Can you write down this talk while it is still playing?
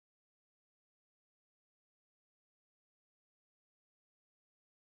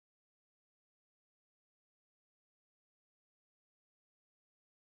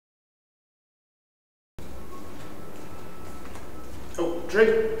Trig.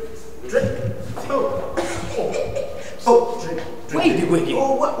 Where you going?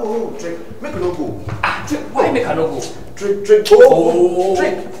 Oh, Trig. Make a no go. Trig, why make a no go? Trig. Trig.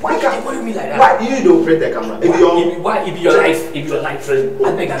 Why? What do you mean like that? Why you don't operate the camera? Why? If your life, Trig. I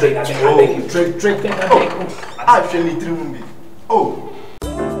beg you. Trig. Actually, Trig. Oh.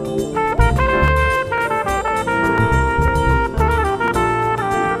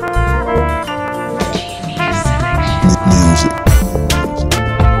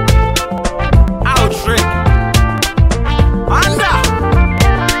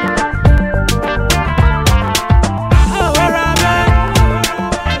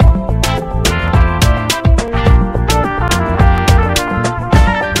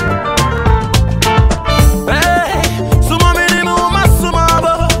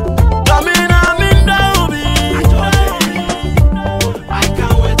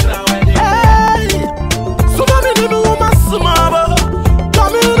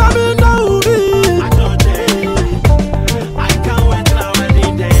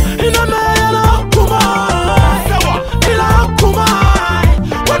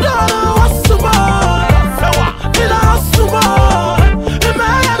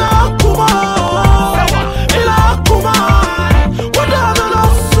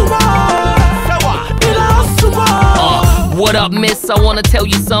 What up, miss? I wanna tell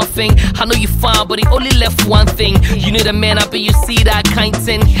you something. I know you fine, but it only left one thing. You need a man, I bet you see that kind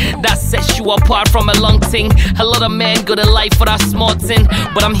thing. That sets you apart from a long thing. A lot of men go to life for that small thing,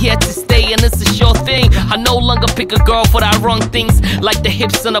 but I'm here to stay and it's a sure thing. I no longer pick a girl for that wrong things, like the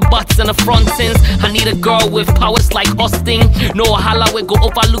hips and the butts and the front ends. I need a girl with powers like Austin. No holla, we go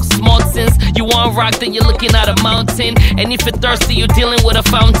overlook small sins. You want rock, then you're looking at a mountain. And if you're thirsty, you're dealing with a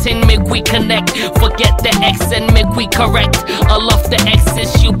fountain. Make we connect, forget the ex and make we correct. I love the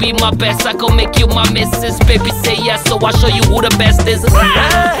exes, you be my best. I gon' make you my missus. Baby say yes, so I'll show you who the best is.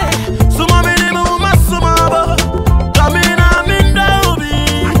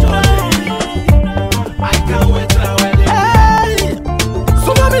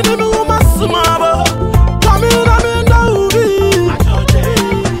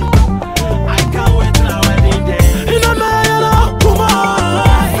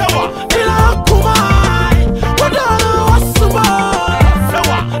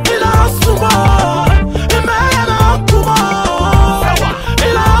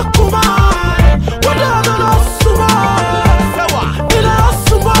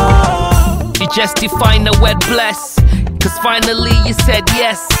 Just to find the word bless, cause finally you said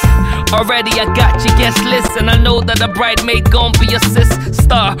yes. Already I got your guest list, and I know that the bridemaid gon' be your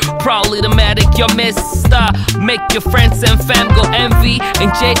sister. Proudly the medic, your mister. Make your friends and fam go envy,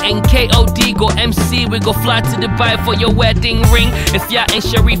 and J and KOD go MC. We go fly to Dubai for your wedding ring. If ya and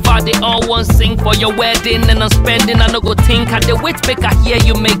Sharifa, they all want sing for your wedding. And I'm spending, I no go think. I dey wait, make I hear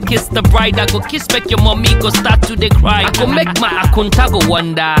you make kiss the bride. I go kiss, make your mommy go start to dey cry. I go make my akunta go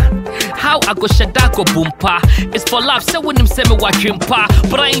wonder how I go shada go boompa. It's for love, so when them say me what pa,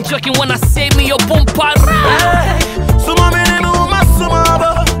 but I ain't joking when I say me your boompa. So mommy, no masuma.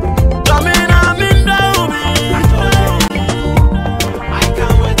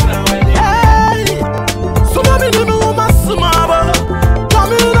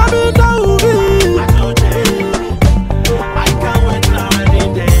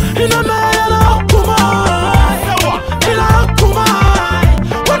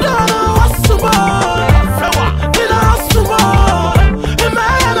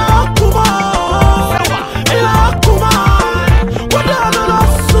 What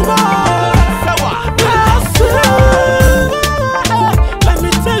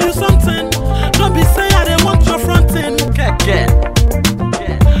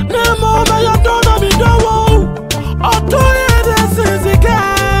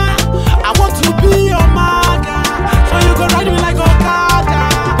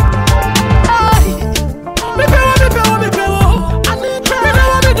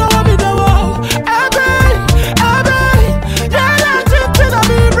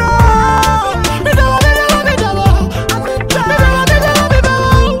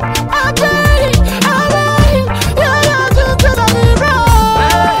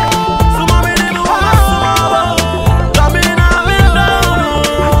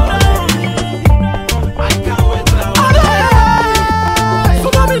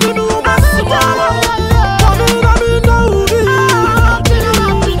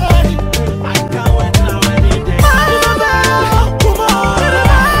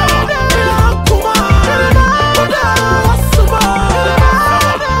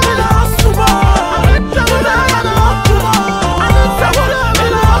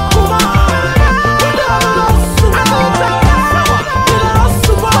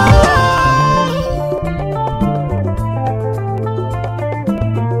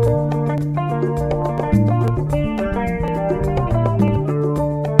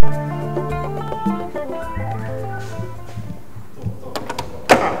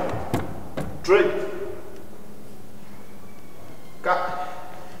Trig.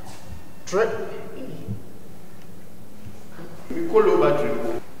 Trig. We call over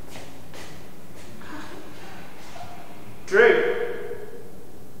Trig. Trig.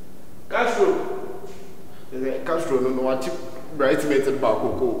 Castro. Castro no what bright mate about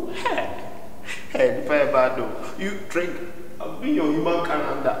Coco. Hey, fire bad though. You Trig. I'll be your human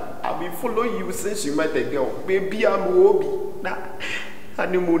calendar. I'll be following you since you met the girl. Baby, I'm Obi. Nah.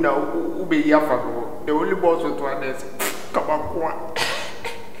 Honeymoon now, who be Yafago. The only boss with one is come on.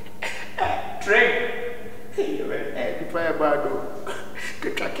 Trig. Hey, fire bad though.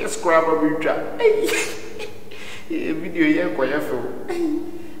 I can't scrub a bit. Hey, video here, quiet for.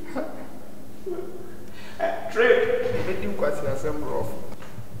 Trig. I think what's the same rough.